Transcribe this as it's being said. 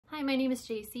Hi, my name is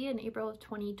Jacie. In April of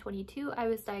 2022, I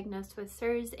was diagnosed with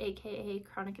CIRS, aka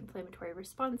chronic inflammatory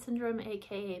response syndrome,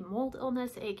 aka mold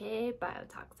illness, aka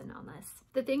biotoxin illness.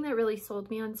 The thing that really sold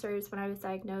me on CIRS when I was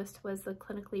diagnosed was the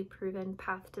clinically proven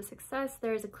path to success.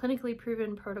 There is a clinically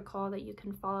proven protocol that you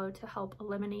can follow to help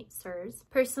eliminate CIRS.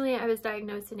 Personally, I was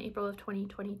diagnosed in April of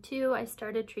 2022. I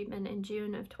started treatment in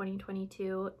June of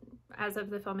 2022. As of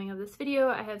the filming of this video,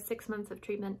 I have 6 months of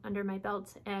treatment under my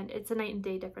belt, and it's a night and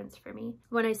day difference for me.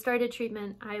 When I started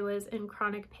treatment, I was in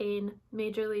chronic pain,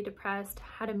 majorly depressed,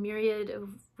 had a myriad of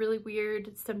really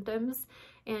weird symptoms,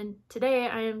 and today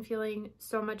I am feeling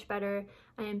so much better.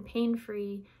 I am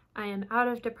pain-free, I am out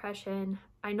of depression,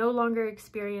 I no longer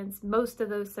experience most of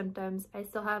those symptoms. I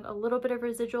still have a little bit of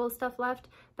residual stuff left,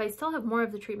 but I still have more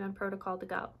of the treatment protocol to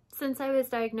go. Since I was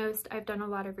diagnosed, I've done a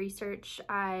lot of research.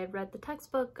 I read the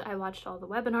textbook, I watched all the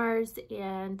webinars,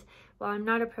 and while I'm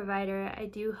not a provider, I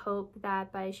do hope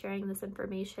that by sharing this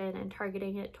information and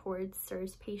targeting it towards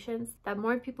CIRS patients, that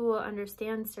more people will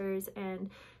understand CIRS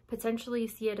and potentially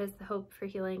see it as the hope for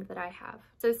healing that I have.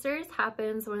 So CIRS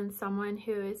happens when someone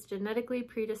who is genetically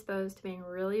predisposed to being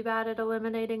really bad at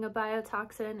eliminating a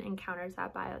biotoxin encounters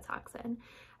that biotoxin.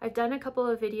 I've done a couple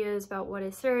of videos about what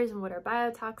is CIRS and what are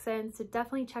biotoxins, so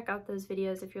definitely check out those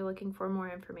videos if you're looking for more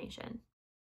information.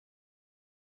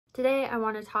 Today, I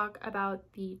want to talk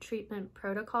about the treatment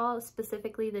protocol,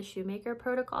 specifically the Shoemaker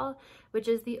protocol, which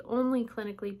is the only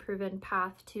clinically proven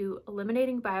path to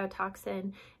eliminating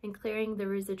biotoxin and clearing the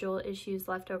residual issues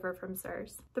left over from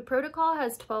CIRS. The protocol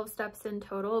has 12 steps in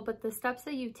total, but the steps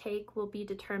that you take will be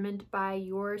determined by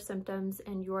your symptoms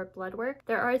and your blood work.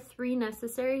 There are 3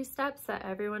 necessary steps that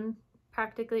I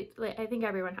think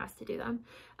everyone has to do them.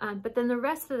 But then the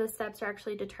rest of the steps are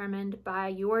actually determined by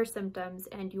your symptoms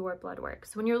and your blood work.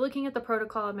 So when you're looking at the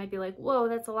protocol, it might be like, whoa,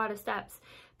 that's a lot of steps,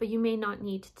 but you may not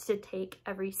need to take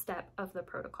every step of the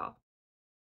protocol.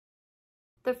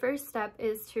 The first step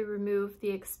is to remove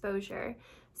the exposure.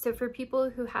 So for people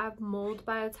who have mold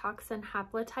biotoxin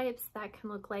haplotypes, that can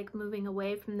look like moving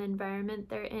away from the environment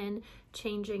they're in,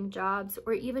 changing jobs,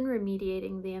 or even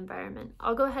remediating the environment.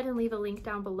 I'll go ahead and leave a link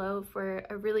down below for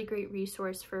a really great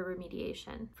resource for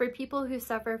remediation. For people who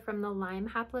suffer from the Lyme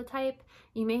haplotype,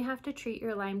 you may have to treat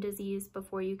your Lyme disease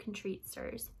before you can treat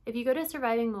CIRS. If you go to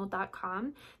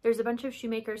survivingmold.com, there's a bunch of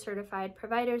Shoemaker certified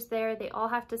providers there. They all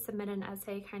have to submit an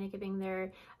essay kind of giving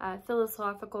their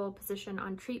philosophical position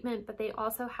on treatment, but they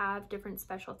also have different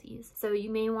specialties. So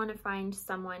you may want to find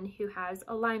someone who has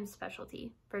a Lyme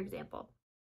specialty, for example.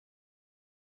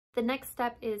 The next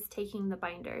step is taking the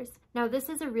binders. Now, this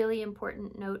is a really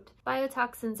important note.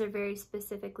 Biotoxins are very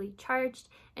specifically charged,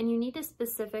 and you need a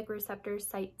specific receptor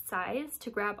site size to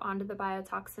grab onto the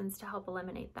biotoxins to help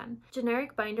eliminate them.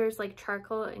 Generic binders like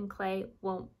charcoal and clay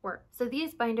won't work. So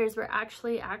these binders were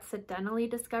actually accidentally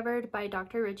discovered by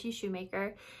Dr. Richie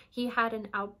Shoemaker. He had an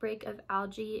outbreak of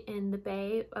algae in the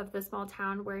bay of the small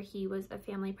town where he was a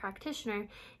family practitioner,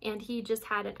 and he just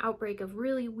had an outbreak of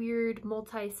really weird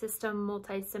multi-system,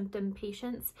 multi-symptom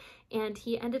patients, and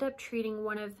he ended up treating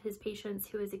one of his patients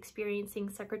who was experiencing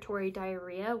secretory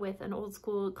diarrhea with an old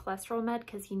school cholesterol med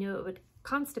because he knew it would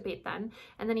constipate them,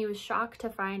 and then he was shocked to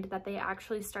find that they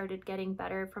actually started getting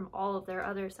better from all of their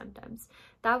other symptoms.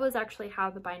 That was actually how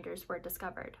the binders were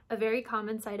discovered. A very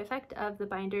common side effect of the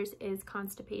binders is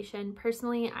constipation.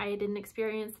 Personally, I didn't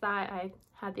experience that. I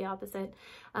had the opposite,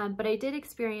 but I did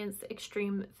experience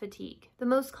extreme fatigue. The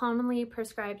most commonly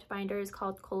prescribed binder is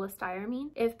called cholestyramine.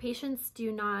 If patients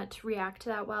do not react to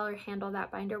that well or handle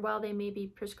that binder well, they may be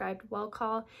prescribed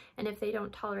Welchol, and if they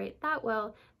don't tolerate that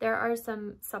well, there are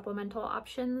some supplemental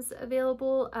options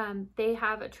available. They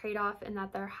have a trade-off in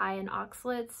that they're high in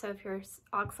oxalates, so if you're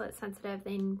oxalate sensitive,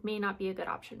 they may not be a good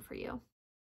option for you.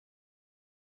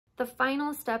 The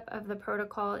final step of the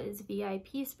protocol is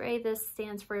VIP spray. This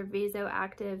stands for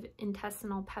vasoactive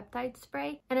intestinal peptide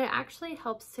spray, and it actually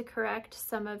helps to correct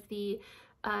some of the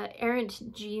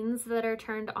errant genes that are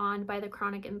turned on by the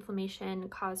chronic inflammation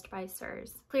caused by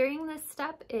CIRS. Clearing this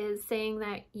step is saying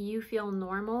that you feel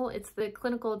normal. It's the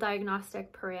clinical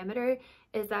diagnostic parameter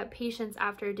is that patients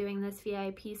after doing this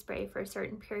VIP spray for a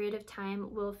certain period of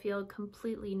time will feel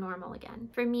completely normal again.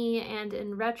 For me, and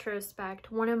in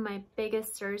retrospect, one of my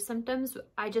biggest CIRS symptoms,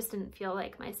 I just didn't feel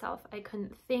like myself. I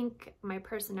couldn't think, my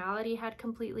personality had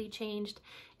completely changed.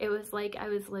 It was like I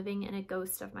was living in a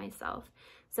ghost of myself.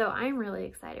 So I'm really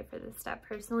excited for this step.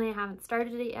 Personally, I haven't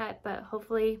started it yet, but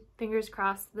hopefully, fingers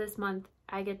crossed, this month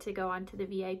I get to go on to the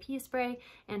VIP spray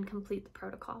and complete the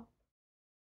protocol.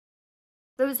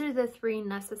 Those are the 3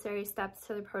 necessary steps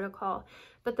to the protocol,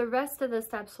 but the rest of the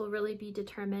steps will really be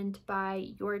determined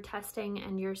by your testing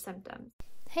and your symptoms.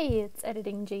 Hey, it's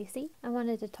Editing Jacie. I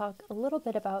wanted to talk a little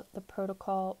bit about the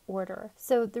protocol order.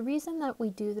 So the reason that we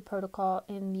do the protocol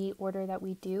in the order that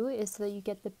we do is so that you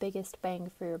get the biggest bang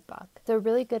for your buck. So a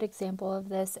really good example of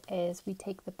this is we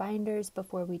take the binders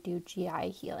before we do GI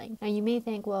healing. Now you may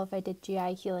think, well, if I did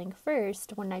GI healing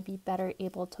first, wouldn't I be better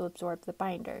able to absorb the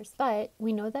binders? But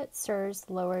we know that CIRS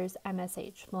lowers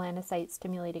MSH, melanocyte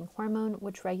stimulating hormone,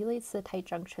 which regulates the tight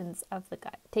junctions of the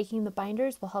gut. Taking the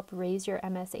binders will help raise your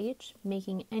MSH,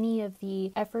 making any of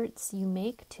the efforts you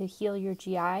make to heal your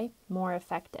GI more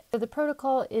effective. So the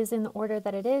protocol is in the order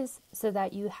that it is so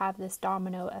that you have this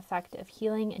domino effect of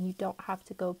healing and you don't have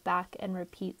to go back and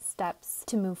repeat steps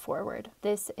to move forward.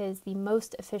 This is the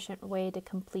most efficient way to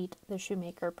complete the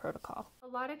Shoemaker protocol. A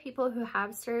lot of people who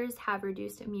have CIRS have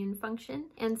reduced immune function,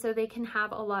 and so they can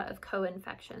have a lot of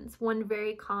co-infections. One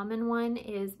very common one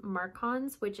is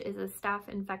MARCoNS, which is a staph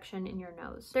infection in your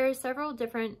nose. There are several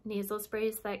different nasal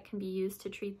sprays that can be used to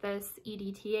treat this: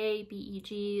 EDTA,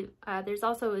 BEG. There's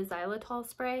also a xylitol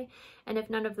spray, and if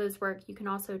none of those work, you can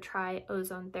also try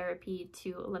ozone therapy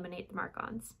to eliminate the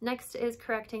MARCoNS. Next is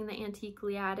correcting the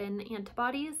anti-gliadin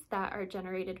antibodies that are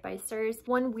generated by CIRS.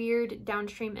 One weird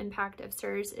downstream impact of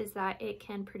CIRS is that it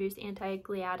can produce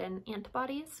anti-gliadin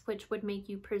antibodies, which would make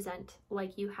you present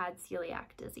like you had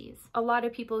celiac disease. A lot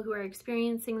of people who are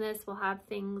experiencing this will have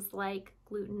things like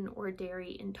gluten or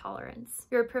dairy intolerance.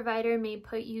 Your provider may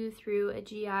put you through a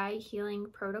GI healing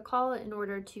protocol in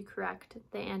order to correct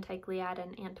the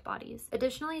anti-gliadin antibodies.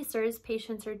 Additionally, CIRS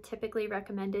patients are typically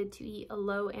recommended to eat a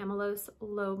low amylose,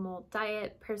 low mold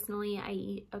diet. Personally, I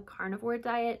eat a carnivore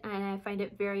diet and I find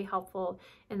it very helpful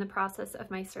in the process of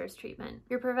my CIRS treatment.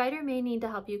 Your provider may need to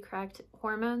help you correct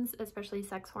hormones, especially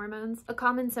sex hormones. A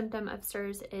common symptom of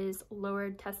CIRS is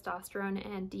lowered testosterone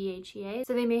and DHEA,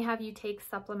 so they may have you take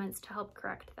supplements to help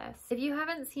correct this. If you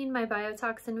haven't seen my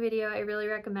biotoxin video, I really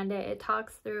recommend it. It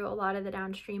talks through a lot of the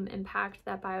downstream impact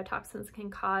that biotoxins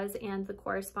can cause and the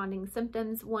corresponding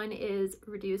symptoms. One is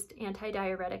reduced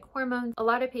antidiuretic hormones. A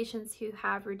lot of patients who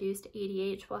have reduced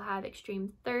ADH will have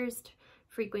extreme thirst,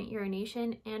 frequent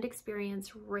urination, and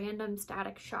experience random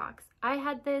static shocks. I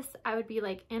had this. I would be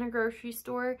like in a grocery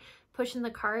store pushing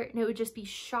the cart and it would just be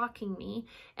shocking me,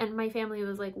 and my family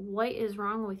was like, what is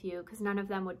wrong with you? Because none of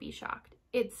them would be shocked.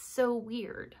 It's so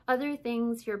weird. Other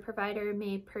things your provider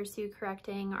may pursue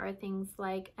correcting are things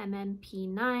like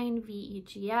MMP9,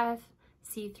 VEGF,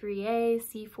 C3A,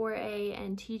 C4A,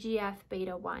 and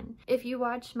TGF-beta1. If you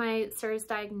watch my CIRS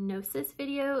diagnosis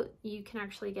video, you can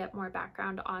actually get more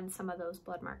background on some of those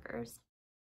blood markers.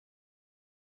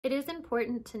 It is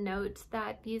important to note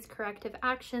that these corrective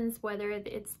actions, whether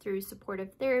it's through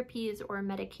supportive therapies or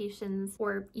medications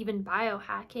or even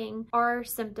biohacking, are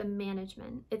symptom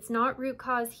management. It's not root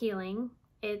cause healing,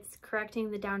 it's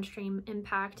correcting the downstream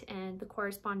impact and the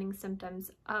corresponding symptoms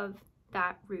of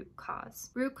that root cause.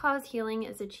 Root cause healing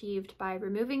is achieved by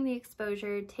removing the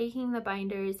exposure, taking the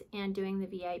binders, and doing the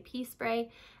VIP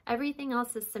spray. Everything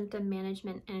else is symptom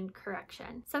management and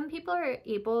correction. Some people are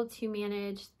able to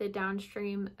manage the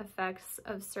downstream effects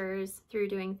of CIRS through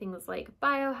doing things like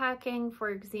biohacking. For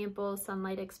example,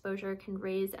 sunlight exposure can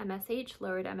raise MSH.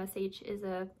 Lowered MSH is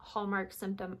a hallmark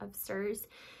symptom of CIRS.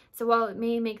 So while it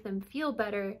may make them feel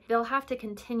better, they'll have to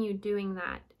continue doing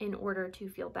that in order to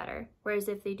feel better. Whereas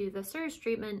if they do the CIRS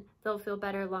treatment, they'll feel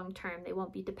better long term. They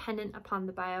won't be dependent upon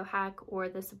the biohack or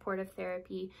the supportive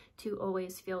therapy to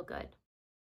always feel good.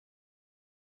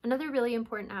 Another really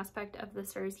important aspect of the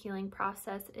CIRS healing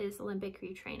process is limbic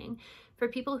retraining. For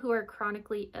people who are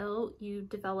chronically ill, you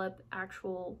develop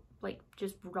actual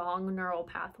just wrong neural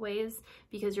pathways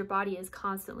because your body is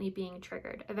constantly being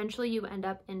triggered. Eventually you end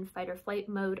up in fight or flight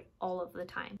mode all of the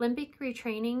time. Limbic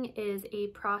retraining is a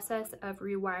process of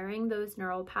rewiring those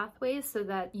neural pathways so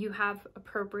that you have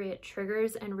appropriate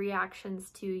triggers and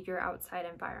reactions to your outside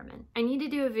environment. I need to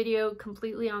do a video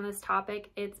completely on this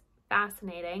topic. It's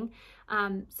fascinating.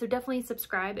 So definitely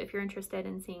subscribe if you're interested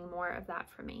in seeing more of that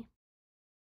from me.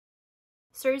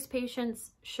 CIRS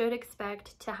patients should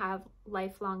expect to have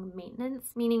lifelong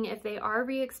maintenance, meaning if they are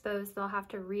re-exposed, they'll have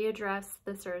to readdress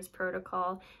the CIRS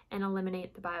protocol and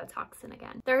eliminate the biotoxin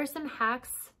again. There are some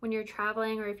hacks when you're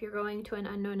traveling or if you're going to an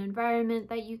unknown environment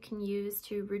that you can use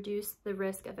to reduce the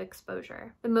risk of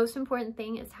exposure. The most important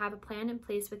thing is to have a plan in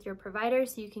place with your provider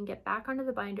so you can get back onto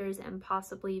the binders and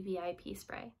possibly VIP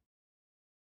spray.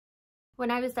 When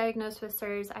I was diagnosed with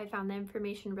CIRS, I found the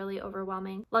information really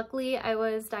overwhelming. Luckily, I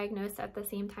was diagnosed at the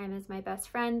same time as my best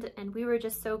friend, and we were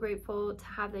just so grateful to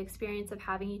have the experience of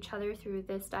having each other through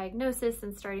this diagnosis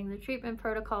and starting the treatment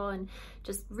protocol and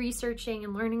just researching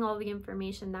and learning all the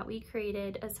information that we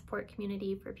created a support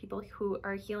community for people who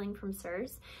are healing from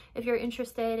CIRS. If you're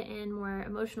interested in more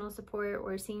emotional support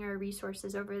or seeing our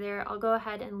resources over there, I'll go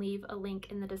ahead and leave a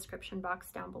link in the description box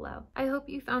down below. I hope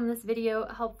you found this video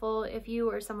helpful. If you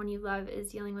or someone you love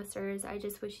is dealing with CIRS, I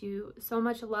just wish you so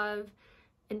much love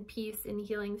and peace and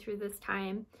healing through this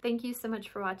time. Thank you so much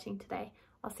for watching today.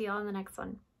 I'll see y'all in the next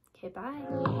one. Okay, bye.